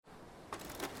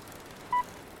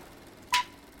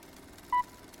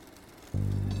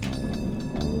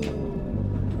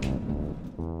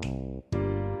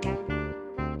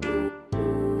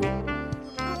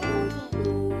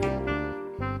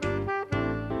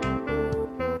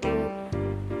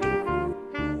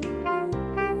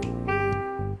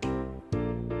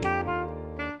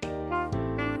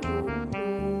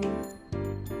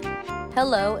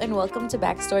Hello, and welcome to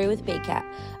Backstory with Baycat,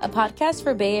 a podcast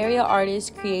for Bay Area artists,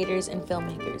 creators, and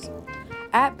filmmakers.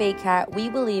 At Baycat, we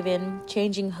believe in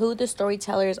changing who the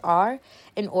storytellers are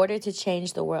in order to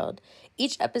change the world.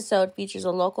 Each episode features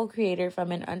a local creator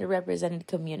from an underrepresented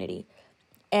community,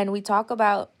 and we talk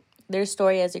about their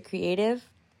story as a creative,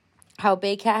 how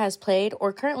Baycat has played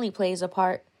or currently plays a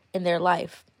part in their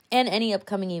life, and any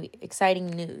upcoming exciting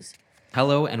news.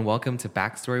 Hello and welcome to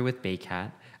Backstory with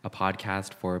Baycat, a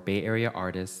podcast for Bay Area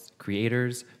artists,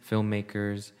 creators,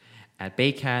 filmmakers. At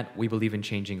Baycat, we believe in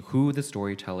changing who the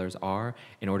storytellers are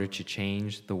in order to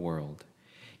change the world.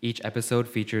 Each episode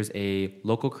features a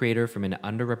local creator from an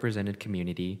underrepresented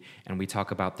community, and we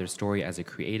talk about their story as a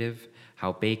creative,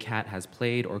 how Baycat has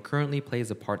played or currently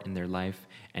plays a part in their life,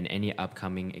 and any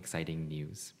upcoming exciting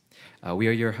news. We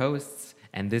are your hosts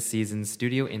and this season's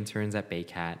studio interns at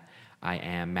Baycat. I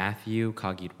am Matthew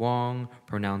Kagit Wong,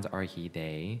 pronouns are he,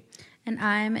 they. And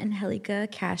I'm Angelica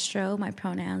Castro, my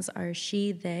pronouns are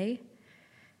she, they.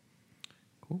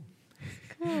 Cool.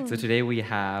 So today we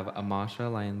have Amasha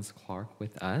Lyons-Clark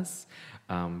with us.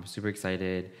 Super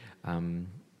excited. Can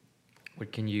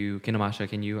Amasha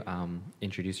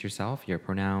introduce yourself, your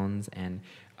pronouns, and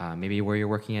maybe where you're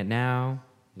working at now?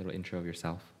 A little intro of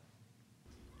yourself.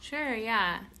 Sure,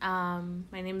 yeah.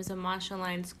 My name is Amasha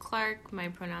Lyons-Clark. My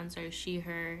pronouns are she,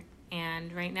 her,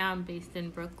 and right now I'm based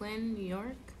in Brooklyn, New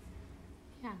York.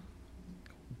 Yeah.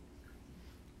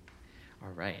 All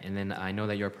right, and then I know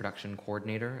that you're a production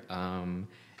coordinator, and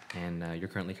you're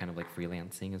currently kind of like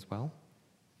freelancing as well.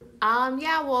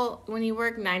 Yeah, well, when you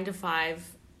work 9 to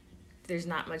 5, there's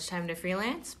not much time to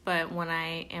freelance, but when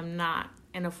I am not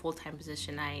in a full-time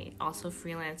position, I also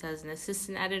freelance as an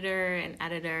assistant editor, an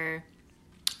editor,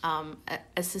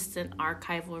 assistant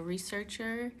archival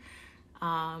researcher.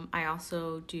 I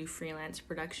also do freelance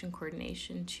production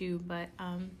coordination too, but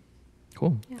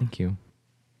Cool, yeah. Thank you.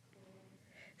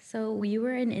 So you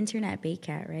were an intern at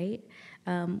Baycat, right?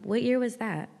 What year was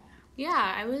that?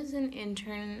 Yeah, I was an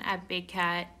intern at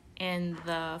Baycat in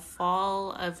the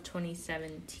fall of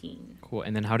 2017. Cool,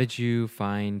 and then how did you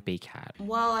find Baycat?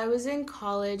 While I was in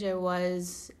college, I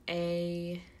was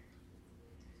a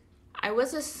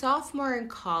sophomore in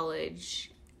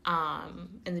college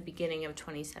in the beginning of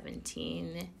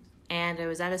 2017, and I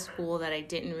was at a school that I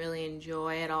didn't really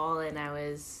enjoy at all, and I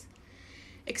was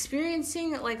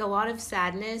experiencing like a lot of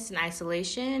sadness and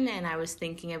isolation, and I was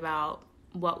thinking about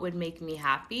what would make me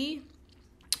happy,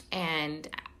 and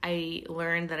I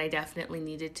learned that I definitely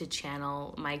needed to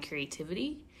channel my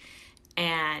creativity.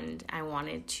 And I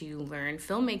wanted to learn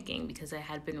filmmaking because I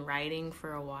had been writing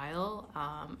for a while.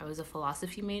 I was a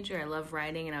philosophy major. I love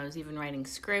writing, and I was even writing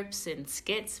scripts and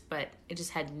skits, but I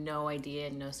just had no idea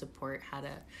and no support how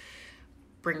to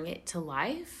bring it to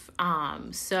life.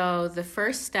 So the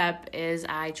first step is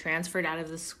I transferred out of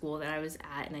the school that I was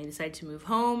at, and I decided to move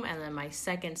home. And then my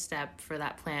second step for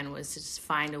that plan was to just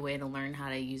find a way to learn how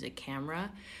to use a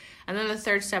camera. And then the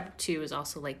third step, too, was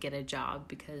also, like, get a job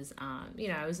because, I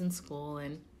was in school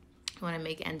and I want to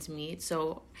make ends meet.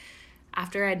 So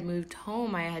after I'd moved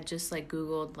home, I had just, like,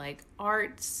 Googled, like,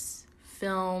 arts,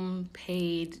 film,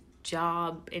 paid,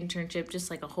 job, internship, just,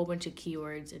 like, a whole bunch of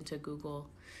keywords into Google.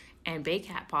 And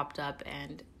Baycat popped up,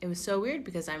 and it was so weird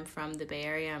because I'm from the Bay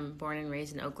Area. I'm born and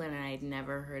raised in Oakland, and I had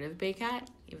never heard of Baycat,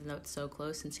 even though it's so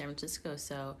close in San Francisco.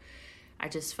 So I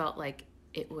just felt like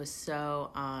it was so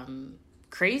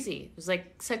crazy. It was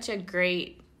like such a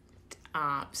great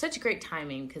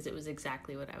timing because it was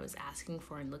exactly what I was asking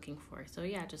for and looking for. So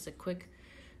yeah, just a quick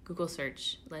Google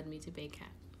search led me to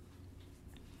Baycat.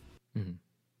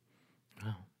 Mm-hmm.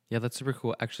 Wow. Yeah, that's super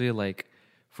cool. Actually, like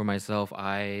for myself,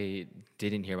 I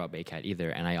didn't hear about Baycat either,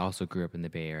 and I also grew up in the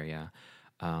Bay Area.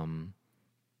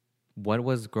 What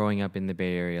was growing up in the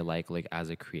Bay Area like as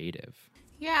a creative?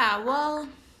 Yeah, well,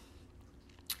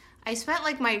 I spent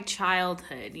like my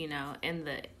childhood,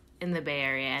 in the Bay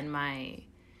Area and my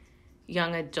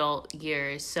young adult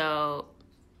years. So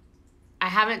I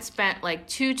haven't spent like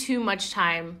too much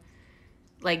time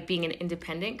like being an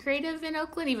independent creative in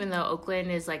Oakland, even though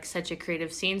Oakland is like such a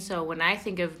creative scene. So when I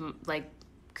think of like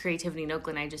creativity in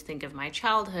Oakland, I just think of my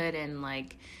childhood and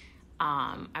like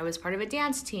I was part of a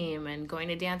dance team and going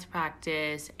to dance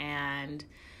practice and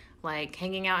like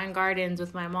hanging out in gardens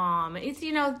with my mom. It's,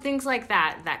 things like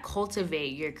that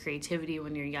cultivate your creativity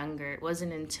when you're younger. It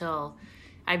wasn't until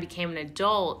I became an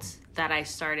adult that I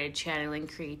started channeling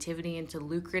creativity into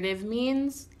lucrative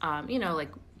means,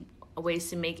 like ways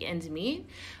to make ends meet.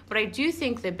 But I do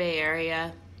think the Bay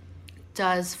Area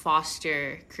does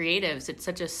foster creatives. It's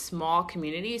such a small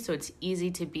community, so it's easy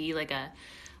to be like a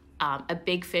a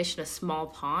big fish in a small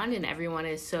pond, and everyone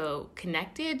is so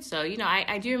connected. So, you know,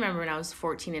 I do remember when I was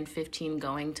 14 and 15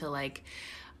 going to like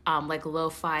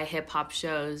lo-fi hip-hop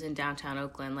shows in downtown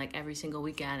Oakland like every single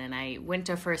weekend, and I went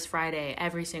to First Friday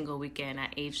every single weekend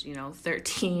at age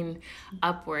 13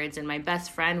 upwards, and my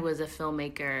best friend was a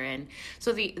filmmaker, and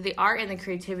so the art and the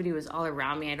creativity was all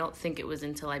around me. I don't think it was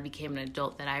until I became an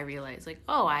adult that I realized like,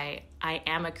 oh, I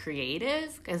am a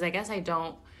creative, because I guess I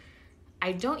don't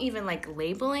even like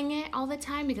labeling it all the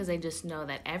time, because I just know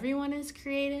that everyone is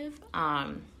creative.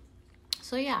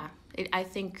 So yeah, I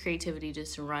think creativity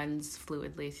just runs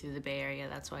fluidly through the Bay Area.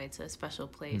 That's why it's a special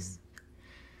place.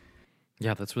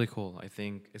 Yeah, that's really cool. I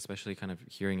think especially kind of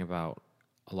hearing about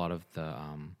a lot of the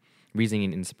reasoning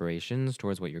and inspirations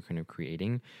towards what you're kind of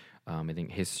creating. I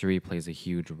think history plays a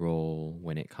huge role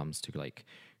when it comes to like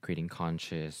creating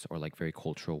conscious or like very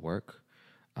cultural work.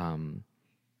 And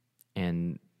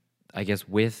I guess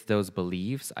with those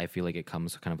beliefs, I feel like it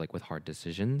comes kind of like with hard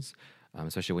decisions.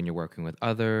 Especially when you're working with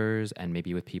others and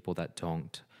maybe with people that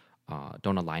don't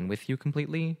align with you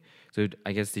completely. So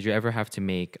I guess, did you ever have to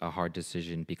make a hard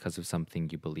decision because of something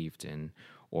you believed in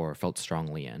or felt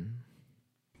strongly in?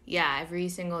 Yeah, every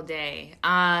single day.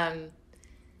 Yeah,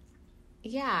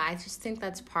 I just think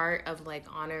that's part of like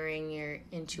honoring your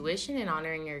intuition and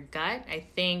honoring your gut. I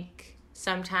think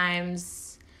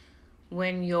sometimes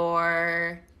when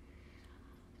you're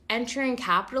entering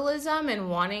capitalism and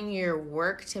wanting your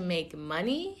work to make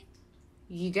money,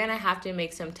 you're gonna have to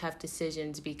make some tough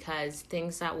decisions, because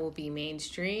things that will be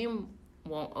mainstream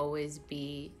won't always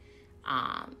be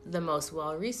the most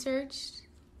well-researched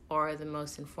or the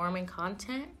most informing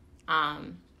content.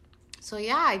 So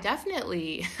yeah, I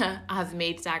definitely have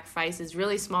made sacrifices,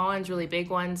 really small ones, really big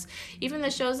ones. Even the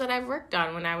shows that I've worked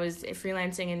on when I was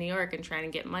freelancing in New York and trying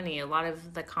to get money, a lot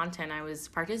of the content I was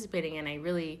participating in, I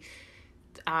really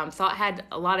thought had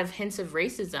a lot of hints of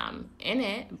racism in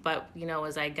it. But,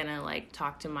 was I gonna like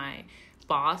talk to my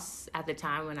boss at the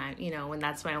time when when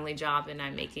that's my only job and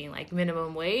I'm making like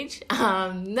minimum wage?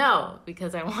 No,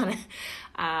 because I want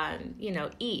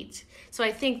to, eat. So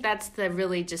I think that's the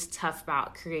really just tough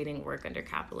about creating work under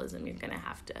capitalism. You're gonna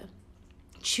have to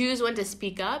choose when to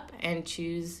speak up and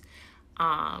choose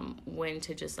when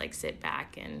to just like sit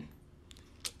back and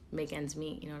make ends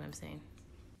meet. You know what I'm saying?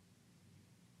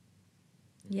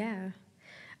 Yeah.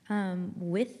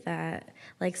 With that,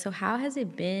 like, so how has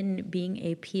it been being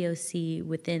a POC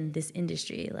within this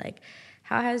industry? Like,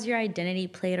 how has your identity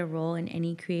played a role in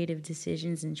any creative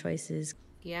decisions and choices?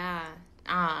 Yeah.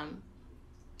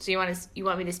 So you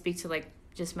want me to speak to like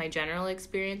just my general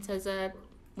experience as a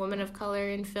woman of color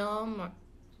in film? Or,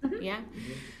 mm-hmm. Yeah.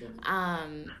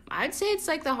 I'd say it's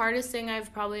like the hardest thing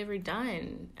I've probably ever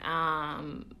done.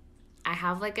 I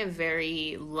have like a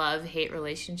very love-hate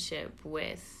relationship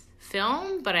with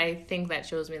film, but I think that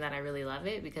shows me that I really love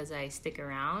it because I stick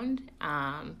around.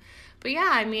 But yeah,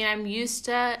 I mean, I'm used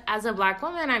to, as a Black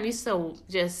woman, I'm used to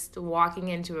just walking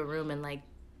into a room and like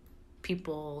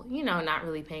people, not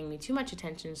really paying me too much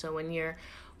attention. So when you're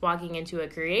walking into a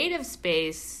creative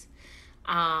space,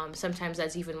 sometimes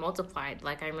that's even multiplied.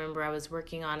 Like I remember I was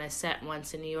working on a set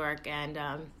once in New York, and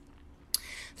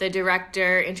the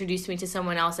director introduced me to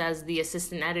someone else as the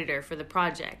assistant editor for the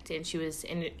project, and she was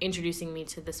introducing me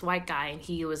to this white guy, and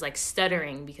he was like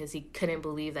stuttering because he couldn't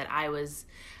believe that I was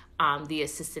the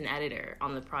assistant editor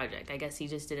on the project. I guess he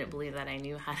just didn't believe that I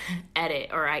knew how to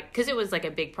edit, because it was like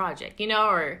a big project,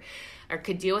 or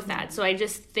could deal with that. So I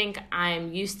just think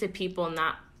I'm used to people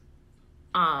not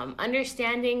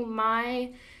understanding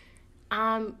my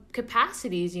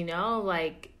capacities,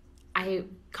 like I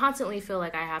constantly feel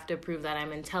like I have to prove that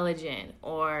I'm intelligent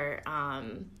or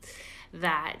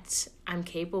that I'm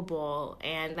capable,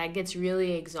 and that gets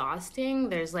really exhausting.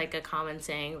 There's like a common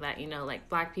saying that, like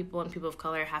Black people and people of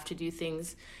color have to do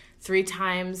things 3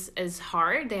 times as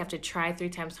hard. They have to try 3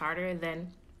 times harder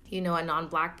than, a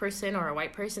non-Black person or a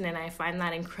white person, and I find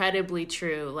that incredibly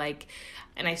true.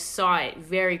 And I saw it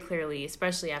very clearly,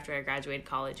 especially after I graduated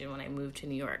college and when I moved to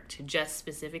New York to just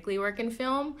specifically work in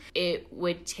film. It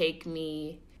would take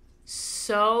me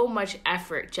so much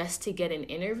effort just to get an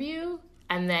interview,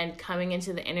 and then coming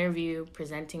into the interview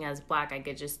presenting as Black, I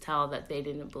could just tell that they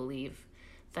didn't believe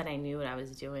that I knew what I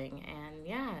was doing. And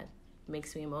yeah, it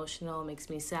makes me emotional, makes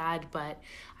me sad, but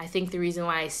I think the reason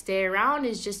why I stay around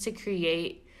is just to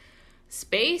create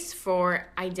space for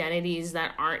identities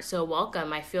that aren't so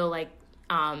welcome. I feel like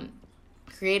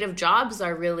creative jobs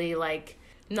are really like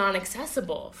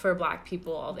non-accessible for Black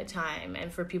people all the time,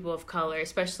 and for people of color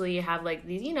especially. You have like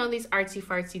these these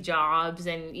artsy-fartsy jobs,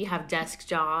 and you have desk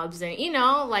jobs, and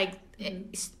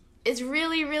it's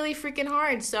really, really freaking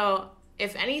hard. So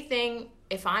if anything,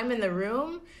 if I'm in the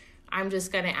room, I'm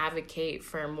just going to advocate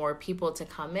for more people to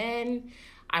come in.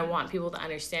 I want people to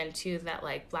understand, too, that,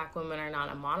 like, Black women are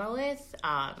not a monolith.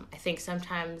 I think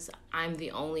sometimes I'm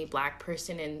the only Black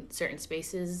person in certain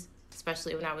spaces,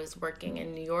 especially when I was working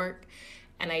in New York.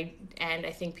 And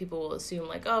I think people will assume,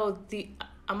 like, oh,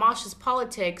 Amasha's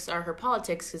politics are her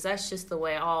politics because that's just the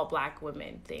way all Black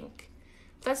women think.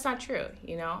 That's not true,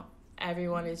 you know?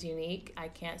 Everyone is unique. I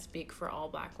can't speak for all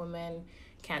Black women,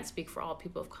 can't speak for all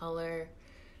people of color.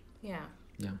 Yeah.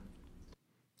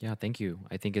 Yeah, thank you.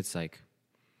 I think it's like,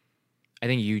 I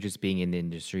think you just being in the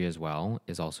industry as well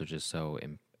is also just so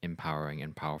empowering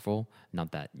and powerful.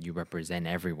 Not that you represent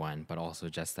everyone, but also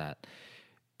just that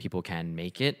people can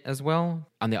make it as well.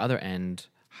 On the other end,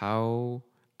 how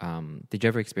did you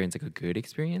ever experience like a good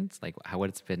experience? Like how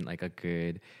it's been like a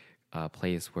good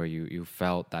place where you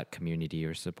felt that community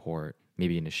or support,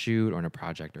 maybe in a shoot or in a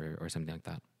project or something like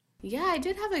that? Yeah, I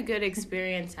did have a good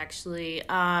experience, actually.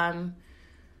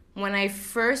 When I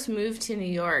first moved to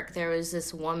New York, there was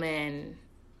this woman.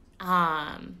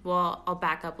 Well, I'll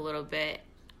back up a little bit.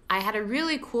 I had a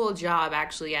really cool job,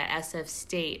 actually, at SF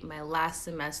State my last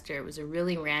semester. It was a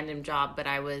really random job, but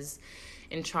I was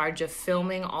in charge of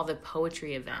filming all the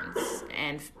poetry events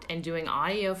and doing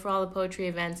audio for all the poetry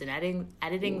events and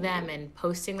editing them and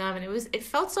posting them. And it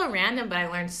felt so random, but I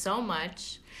learned so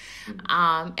much.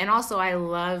 And also, I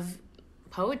love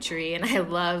poetry and I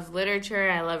love literature.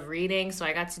 I love reading. So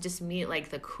I got to just meet like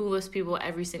the coolest people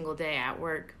every single day at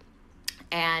work.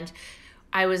 And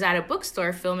I was at a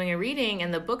bookstore filming a reading,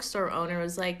 and the bookstore owner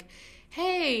was like,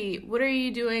 hey, what are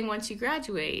you doing once you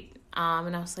graduate?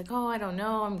 And I was like, oh, I don't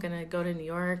know. I'm going to go to New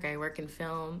York. I work in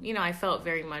film. You know, I felt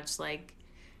very much like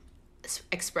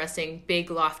expressing big,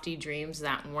 lofty dreams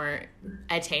that weren't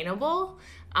attainable.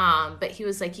 But he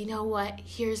was like, you know what?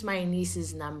 Here's my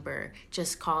niece's number.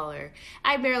 Just call her.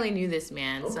 I barely knew this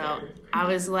man. Okay. So I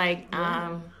was like,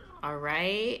 all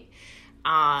right.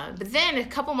 But then a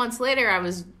couple months later, I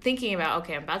was thinking about,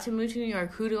 okay, I'm about to move to New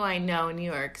York. Who do I know in New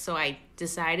York? So I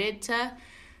decided to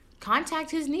contact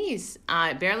his niece.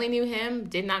 I barely knew him,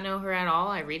 did not know her at all.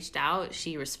 I reached out.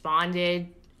 She responded.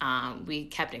 We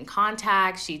kept in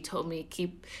contact. She told me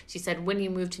she said, when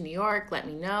you move to New York, let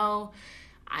me know.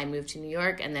 I moved to New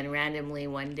York, and then randomly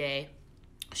one day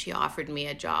she offered me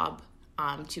a job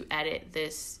to edit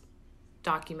this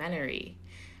documentary.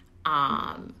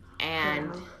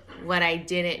 And what I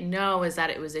didn't know is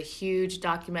that it was a huge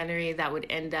documentary that would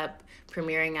end up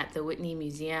premiering at the Whitney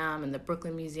Museum and the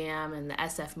Brooklyn Museum and the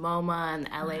SF MoMA and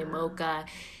the LA MoCA.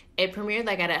 It premiered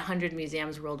like at 100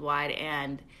 museums worldwide,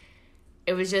 and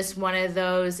it was just one of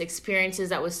those experiences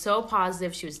that was so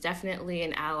positive. She was definitely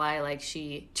an ally. Like,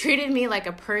 she treated me like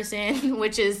a person,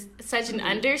 which is such an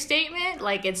understatement.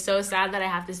 Like, it's so sad that I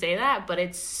have to say that, but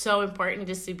it's so important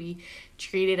just to be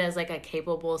treated as like a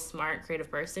capable, smart, creative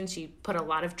person. She put a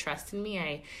lot of trust in me.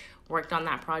 I worked on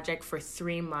that project for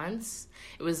 3 months.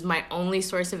 It was my only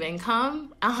source of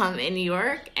income in New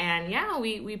York. And yeah,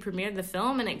 we premiered the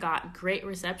film, and it got great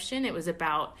reception. It was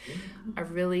about a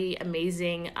really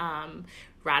amazing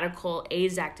radical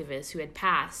AIDS activist who had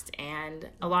passed, and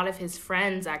a lot of his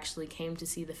friends actually came to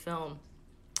see the film.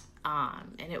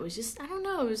 And it was just, I don't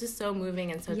know, it was just so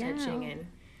moving and so touching. And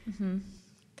mm-hmm.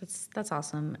 That's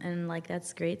awesome. And like,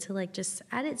 that's great to like just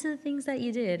add it to the things that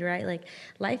you did, right? Like,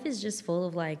 life is just full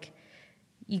of like,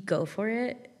 you go for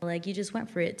it. Like, you just went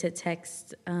for it to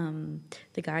text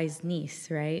the guy's niece,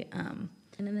 right? And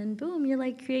then boom, you're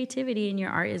like, creativity and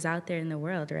your art is out there in the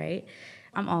world, right?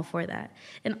 I'm all for that.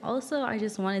 And also, I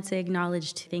just wanted to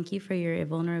acknowledge, thank you for your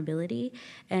vulnerability,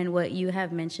 and what you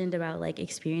have mentioned about like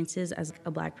experiences as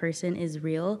a Black person is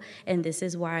real. And this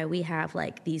is why we have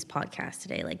like these podcasts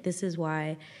today. Like, this is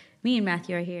why me and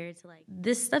Matthew are here to like,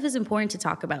 this stuff is important to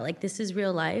talk about. Like, this is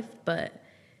real life, but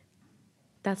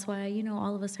that's why, you know,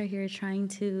 all of us are here trying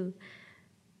to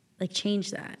like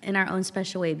change that in our own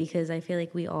special way, because I feel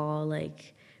like we all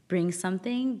like bring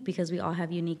something, because we all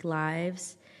have unique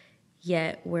lives.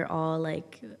 Yet we're all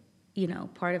like, you know,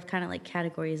 part of kind of like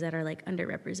categories that are like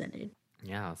underrepresented.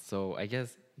 Yeah. So I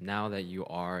guess now that you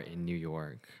are in New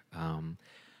York,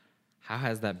 how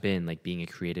has that been, like being a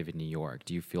creative in New York?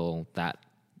 Do you feel that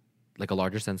like a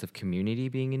larger sense of community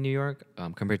being in New York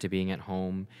compared to being at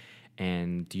home?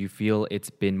 And do you feel it's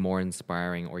been more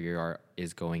inspiring, or your art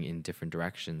is going in different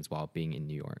directions while being in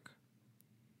New York?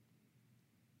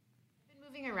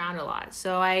 Around a lot,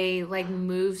 so I like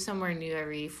move somewhere new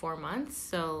every 4 months.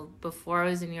 So before I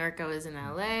was in New York, I was in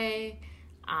LA.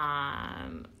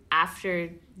 After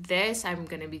this, I'm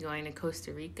going to be going to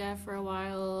Costa Rica for a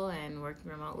while and working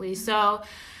remotely. So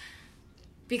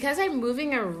Because I'm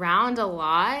moving around a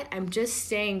lot, I'm just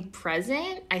staying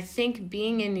present. I think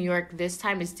being in New York this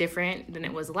time is different than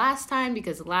it was last time,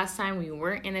 because last time we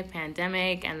weren't in a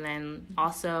pandemic. And then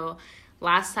also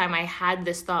last time I had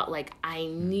this thought, like, I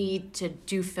need to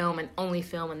do film and only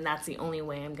film, and that's the only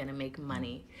way I'm going to make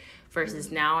money.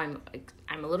 Versus now I'm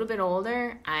a little bit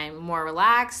older, I'm more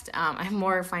relaxed, I'm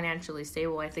more financially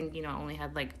stable. I think, I only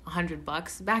had like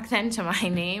 $100 back then to my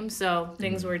name. So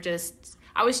things were just...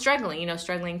 I was struggling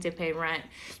to pay rent.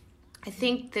 I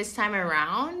think this time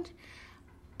around,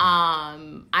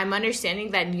 I'm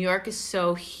understanding that New York is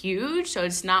so huge. So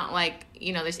it's not like,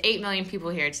 there's 8 million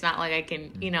people here. It's not like I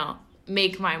can,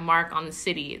 make my mark on the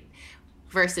city.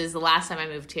 Versus the last time I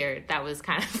moved here, that was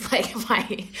kind of like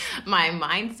my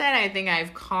mindset. I think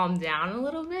I've calmed down a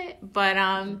little bit. But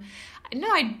no,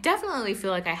 I definitely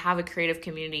feel like I have a creative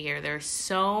community here.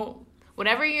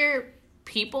 Whatever your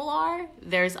people are,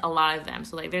 there's a lot of them.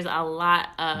 So like there's a lot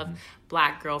of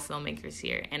Black girl filmmakers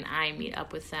here, and I meet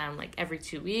up with them like every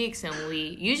 2 weeks, and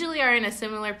we usually are in a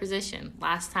similar position.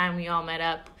 Last time we all met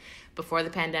up before the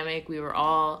pandemic, we were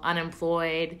all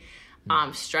unemployed,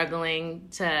 struggling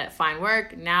to find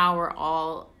work. Now we're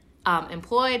all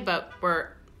employed, but we're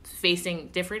facing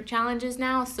different challenges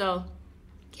now. So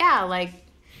yeah, like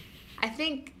I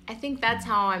think that's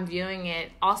how I'm viewing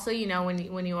it. Also,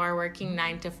 when you are working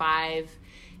 9 to 5,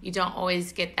 you don't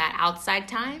always get that outside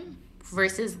time.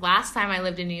 Versus last time I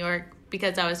lived in New York,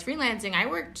 because I was freelancing, I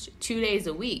worked 2 days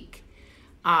a week,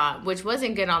 which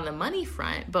wasn't good on the money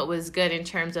front, but was good in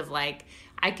terms of like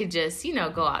I could just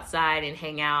go outside and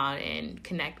hang out and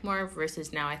connect more.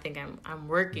 Versus now, I think I'm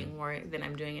working more than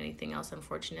I'm doing anything else,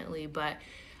 unfortunately. But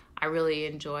I really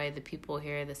enjoy the people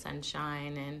here, the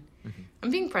sunshine, and I'm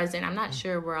being present. I'm not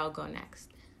sure where I'll go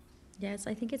next. Yes,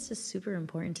 I think it's just super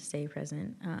important to stay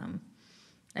present.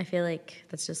 I feel like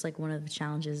that's just like one of the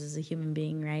challenges as a human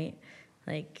being, right?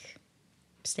 Like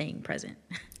staying present.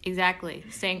 Exactly.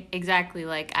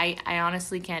 Like I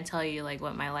honestly can't tell you like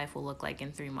what my life will look like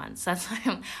in 3 months. That's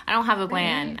why I don't have a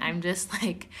plan. I'm just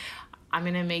like, I'm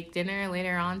going to make dinner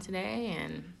later on today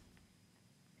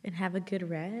and have a good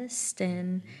rest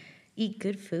and eat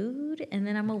good food, and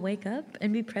then I'm gonna wake up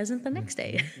and be present the next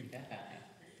day.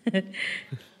 Yeah.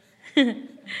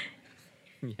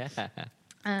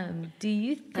 Do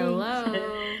you think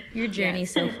your journey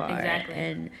so far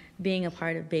and being a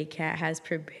part of BayCat has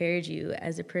prepared you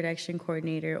as a production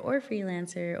coordinator or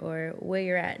freelancer, or where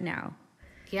you're at now?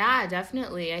 Yeah,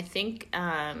 definitely. I think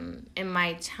in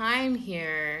my time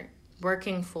here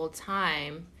working full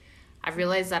time, I've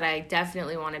realized that I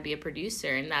definitely want to be a producer,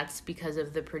 and that's because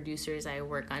of the producers I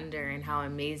work under and how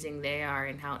amazing they are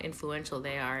and how influential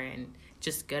they are and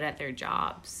just good at their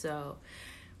jobs. So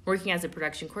working as a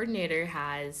production coordinator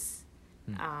has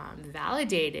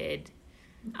validated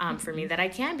for me that I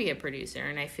can be a producer,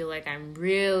 and I feel like I'm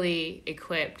really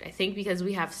equipped. I think because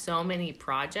we have so many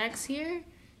projects here,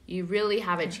 you really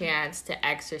have a chance to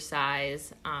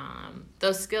exercise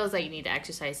those skills that you need to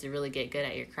exercise to really get good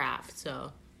at your craft.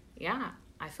 So yeah,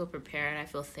 I feel prepared. I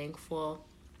feel thankful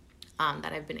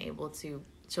that I've been able to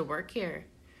work here.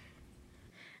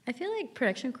 I feel like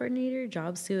production coordinator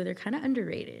jobs too, they're kind of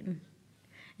underrated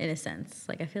in a sense.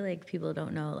 Like I feel like people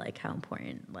don't know like how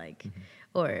important like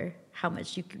or how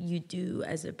much you do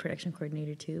as a production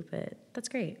coordinator too, but that's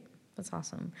great. That's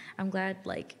awesome. I'm glad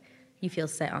like you feel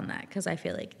set on that, because I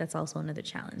feel like that's also another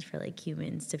challenge for like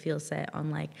humans to feel set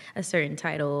on like a certain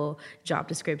title, job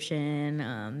description,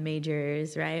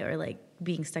 majors, right? Or like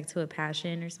being stuck to a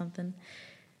passion or something.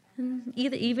 And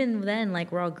even then,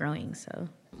 like we're all growing, so.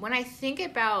 When I think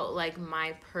about like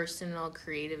my personal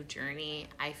creative journey,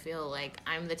 I feel like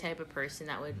I'm the type of person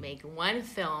that would make one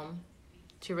film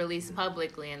to release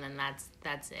publicly, and then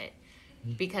that's it.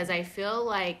 Because I feel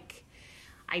like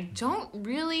I don't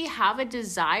really have a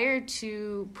desire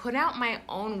to put out my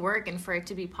own work and for it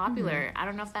to be popular. I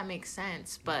don't know if that makes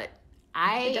sense, but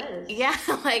It does. Yeah,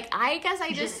 like I guess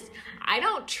I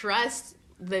don't trust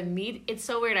the media. It's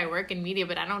so weird. I work in media,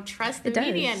 but I don't trust the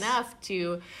media enough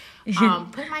to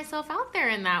put myself out there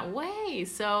in that way.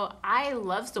 So I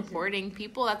love supporting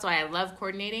people. That's why I love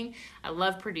coordinating. I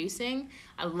love producing.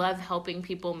 I love helping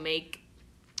people make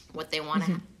what they want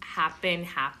to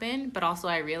happen. But also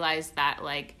I realized that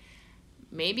like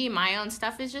maybe my own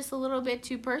stuff is just a little bit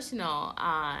too personal.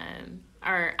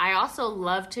 Or I also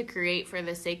love to create for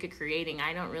the sake of creating.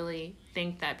 I don't really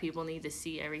think that people need to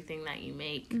see everything that you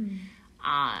make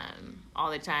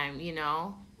all the time, you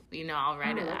know, I'll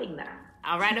write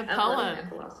I'll write a poem.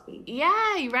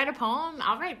 Yeah, you write a poem.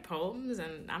 I'll write poems,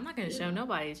 and I'm not going to show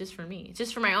nobody. It's just for me. It's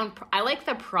just for my own. I like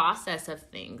the process of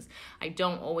things. I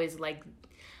don't always like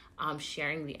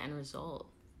sharing the end result.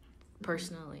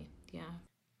 personally. Yeah.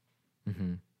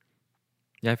 Mm-hmm.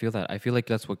 Yeah, I feel that. I feel like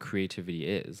that's what creativity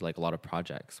is. Like a lot of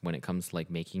projects, when it comes to like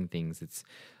making things, it's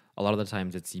a lot of the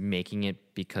times it's making it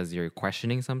because you're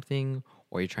questioning something,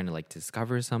 or you're trying to like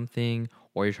discover something,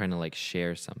 or you're trying to like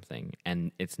share something.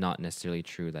 And it's not necessarily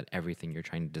true that everything you're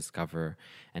trying to discover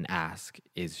and ask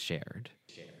is shared.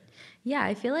 Yeah,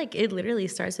 I feel like it literally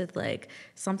starts with like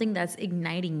something that's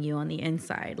igniting you on the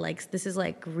inside. Like this is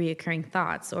like reoccurring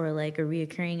thoughts or like a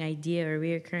reoccurring idea or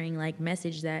reoccurring like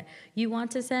message that you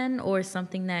want to send, or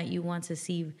something that you want to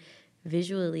see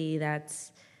visually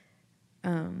that's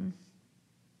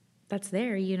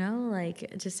there, you know?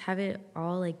 Like just have it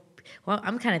all like, well,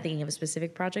 I'm kind of thinking of a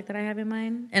specific project that I have in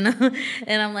mind, and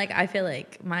and I'm like, I feel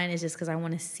like mine is just because I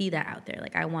want to see that out there.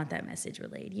 Like I want that message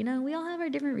relayed. You know, we all have our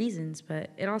different reasons,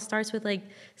 but it all starts with like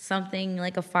something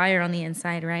like a fire on the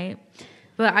inside, right?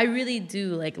 But I really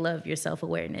do like love your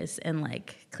self-awareness and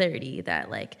like clarity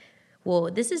that like, well,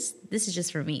 this is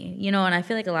just for me, you know. And I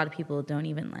feel like a lot of people don't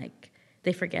even like,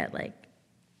 they forget like,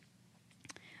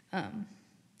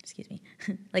 excuse me,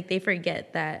 like they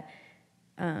forget that.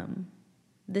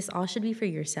 This all should be for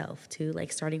yourself too, like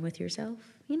starting with yourself,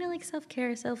 you know, like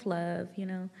self-care, self-love, you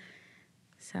know,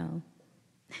 so.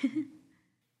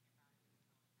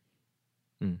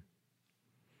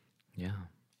 Yeah.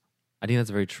 I think that's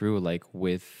very true, like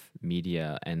with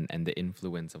media and the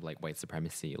influence of like white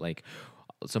supremacy. Like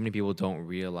so many people don't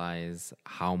realize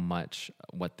how much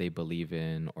what they believe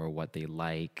in or what they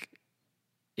like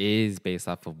is based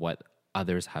off of what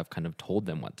others have kind of told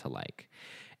them what to like.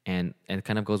 And it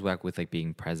kind of goes back with like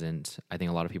being present. I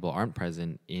think a lot of people aren't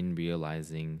present in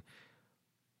realizing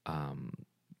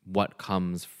what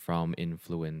comes from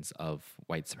influence of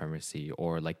white supremacy,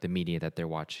 or like the media that they're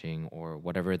watching, or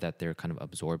whatever that they're kind of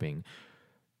absorbing.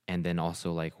 And then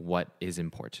also like what is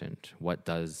important, what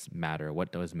does matter,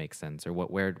 what does make sense, or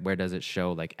where does it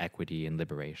show like equity and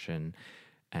liberation,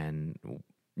 and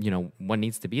you know what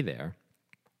needs to be there.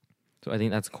 So I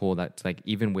think that's cool that like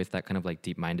even with that kind of like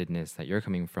deep-mindedness that you're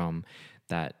coming from,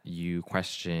 that you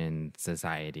question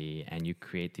society and you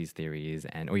create these theories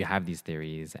or you have these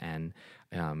theories, and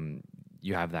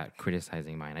you have that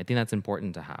criticizing mind. I think that's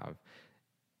important to have,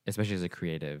 especially as a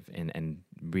creative, and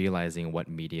realizing what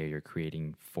media you're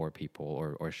creating for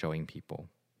people or showing people.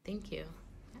 Thank you.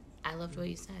 I loved what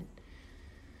you said.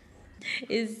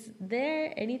 Is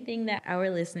there anything that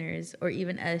our listeners or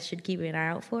even us should keep an eye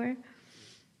out for?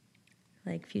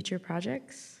 Like future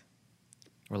projects?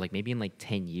 Or like maybe in like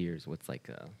 10 years, what's like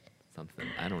something?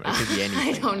 I don't know. It could be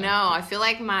anything. I don't know. I feel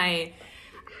like my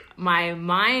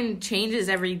mind changes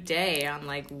every day on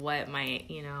like what my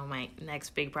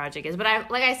next big project is. But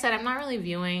like I said, I'm not really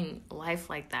viewing life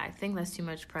like that. I think that's too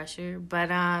much pressure. But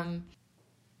no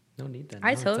need that.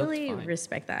 I totally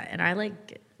respect that, and I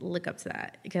like look up to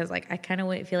that, because like I kind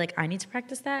of feel like I need to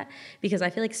practice that, because I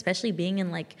feel like especially being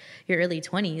in like your early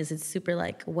 20s, it's super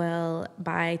like, well,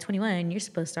 by 21 you're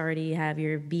supposed to already have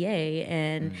your BA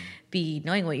and be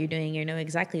knowing what you're doing, you know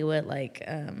exactly what like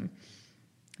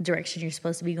direction you're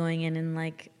supposed to be going in, and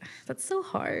like that's so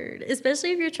hard,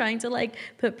 especially if you're trying to like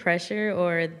put pressure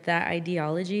or that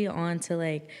ideology onto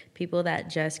like people that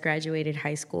just graduated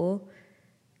high school.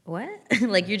 What?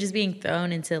 Like you're just being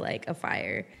thrown into like a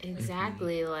fire.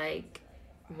 Exactly. Like,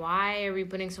 why are we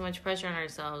putting so much pressure on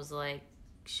ourselves? Like,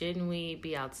 shouldn't we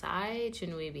be outside?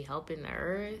 Shouldn't we be helping the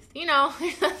earth? You know,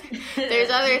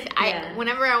 there's other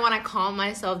whenever I want to calm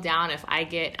myself down, if I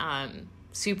get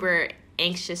super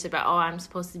anxious about, I'm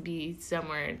supposed to be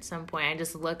somewhere at some point, I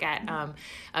just look at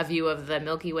a view of the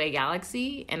Milky Way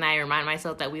galaxy, and I remind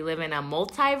myself that we live in a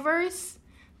multiverse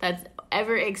that's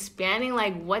ever expanding.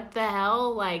 Like, what the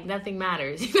hell? Like, nothing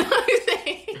matters. You know what I'm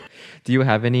saying? Do you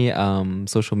have any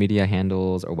social media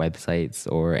handles or websites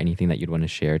or anything that you'd want to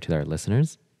share to our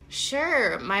listeners?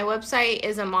 Sure. My website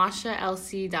is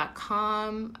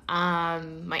amashalc.com.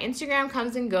 My Instagram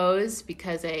comes and goes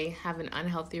because I have an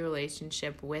unhealthy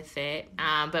relationship with it.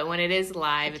 But when it is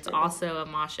live, it's also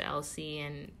amashalc,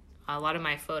 and a lot of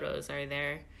my photos are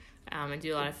there. I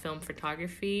do a lot of film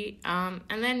photography. And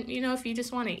then, if you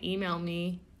just want to email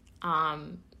me,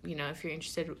 if you're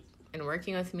interested in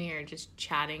working with me or just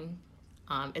chatting,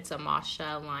 it's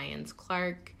Amasha Lyons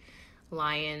Clark.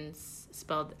 Lyons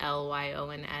spelled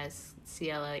Lyons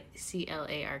Clark,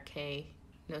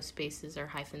 no spaces or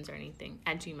hyphens or anything,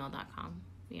 @gmail.com.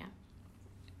 Yeah.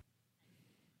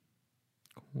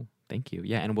 Cool. Thank you.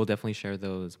 Yeah, and we'll definitely share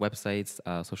those websites,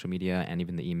 social media, and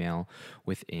even the email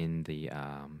within the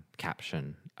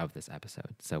caption of this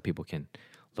episode, so people can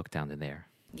look down to there.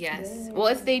 Yes. Well,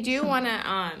 if they do want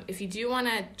to, if you do want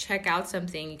to check out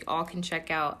something, you all can check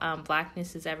out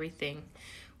Blackness is Everything,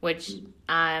 which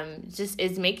just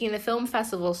is making the film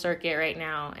festival circuit right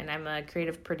now, and I'm a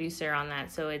creative producer on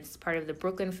that. So it's part of the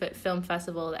Brooklyn Film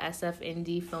Festival, the SF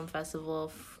Indie Film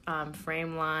Festival,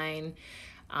 Frameline,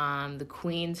 the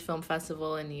Queens Film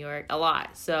Festival in New York, a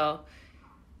lot. So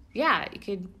yeah,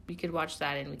 you could watch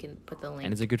that, and we can put the link.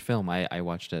 And it's a good film. I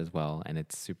watched it as well, and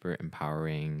it's super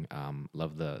empowering.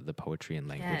 Love the poetry and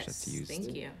language that's used.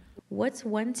 Thank you. What's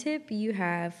one tip you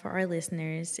have for our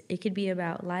listeners? It could be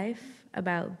about life,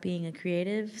 about being a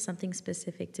creative, something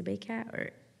specific to Baycat,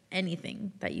 or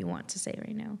anything that you want to say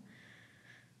right now.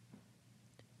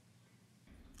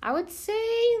 I would say,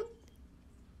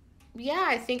 yeah,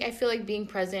 I feel like being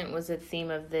present was a theme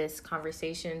of this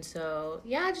conversation. So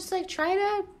yeah, just like try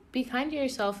to be kind to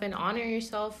yourself and honor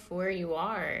yourself where you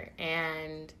are.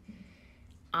 And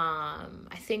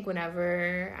I think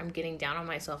whenever I'm getting down on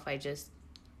myself, I just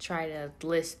try to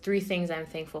list 3 things I'm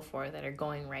thankful for that are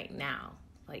going right now.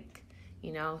 Like,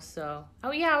 you know, so,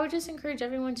 I would just encourage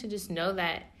everyone to just know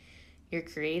that you're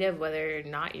creative, whether or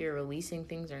not you're releasing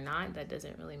things or not, that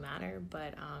doesn't really matter.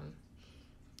 But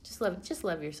just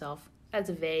love yourself. That's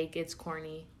vague, it's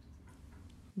corny.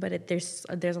 But there's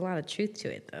a lot of truth to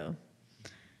it, though.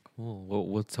 Cool.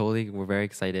 We're very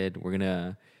excited. We're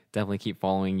gonna definitely keep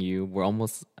following you. We're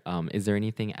almost. Is there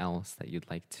anything else that you'd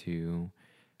like to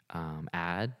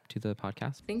add to the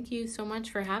podcast? Thank you so much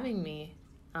for having me.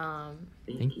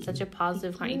 Thank you. Such a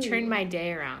positive comment. You turned my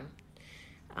day around.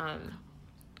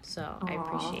 So I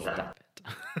appreciate that.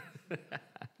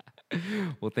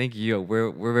 Well, thank you.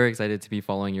 We're very excited to be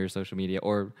following your social media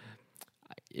or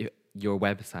your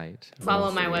website. Follow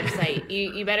my website.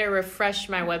 You better refresh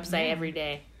my website every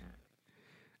day.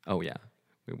 Oh yeah,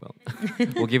 we will.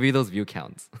 We'll give you those view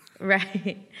counts.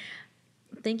 Right.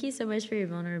 Thank you so much for your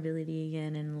vulnerability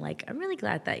again. And I'm really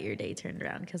glad that your day turned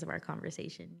around because of our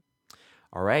conversation.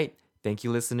 All right. Thank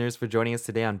you, listeners, for joining us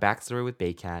today on Backstory with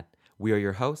Baycat. We are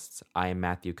your hosts. I am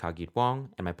Matthew Kagit Wong,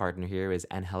 and my partner here is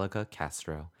Angelica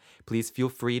Castro. Please feel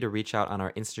free to reach out on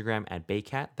our Instagram at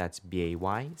Baycat, that's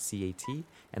BAYCAT,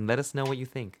 and let us know what you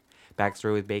think.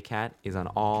 Backstory with Baycat is on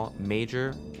all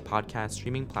major podcast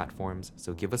streaming platforms,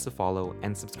 so give us a follow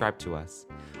and subscribe to us.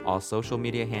 All social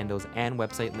media handles and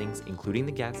website links, including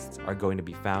the guests, are going to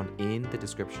be found in the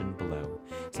description below,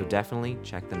 so definitely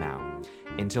check them out.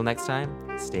 Until next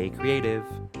time, stay creative.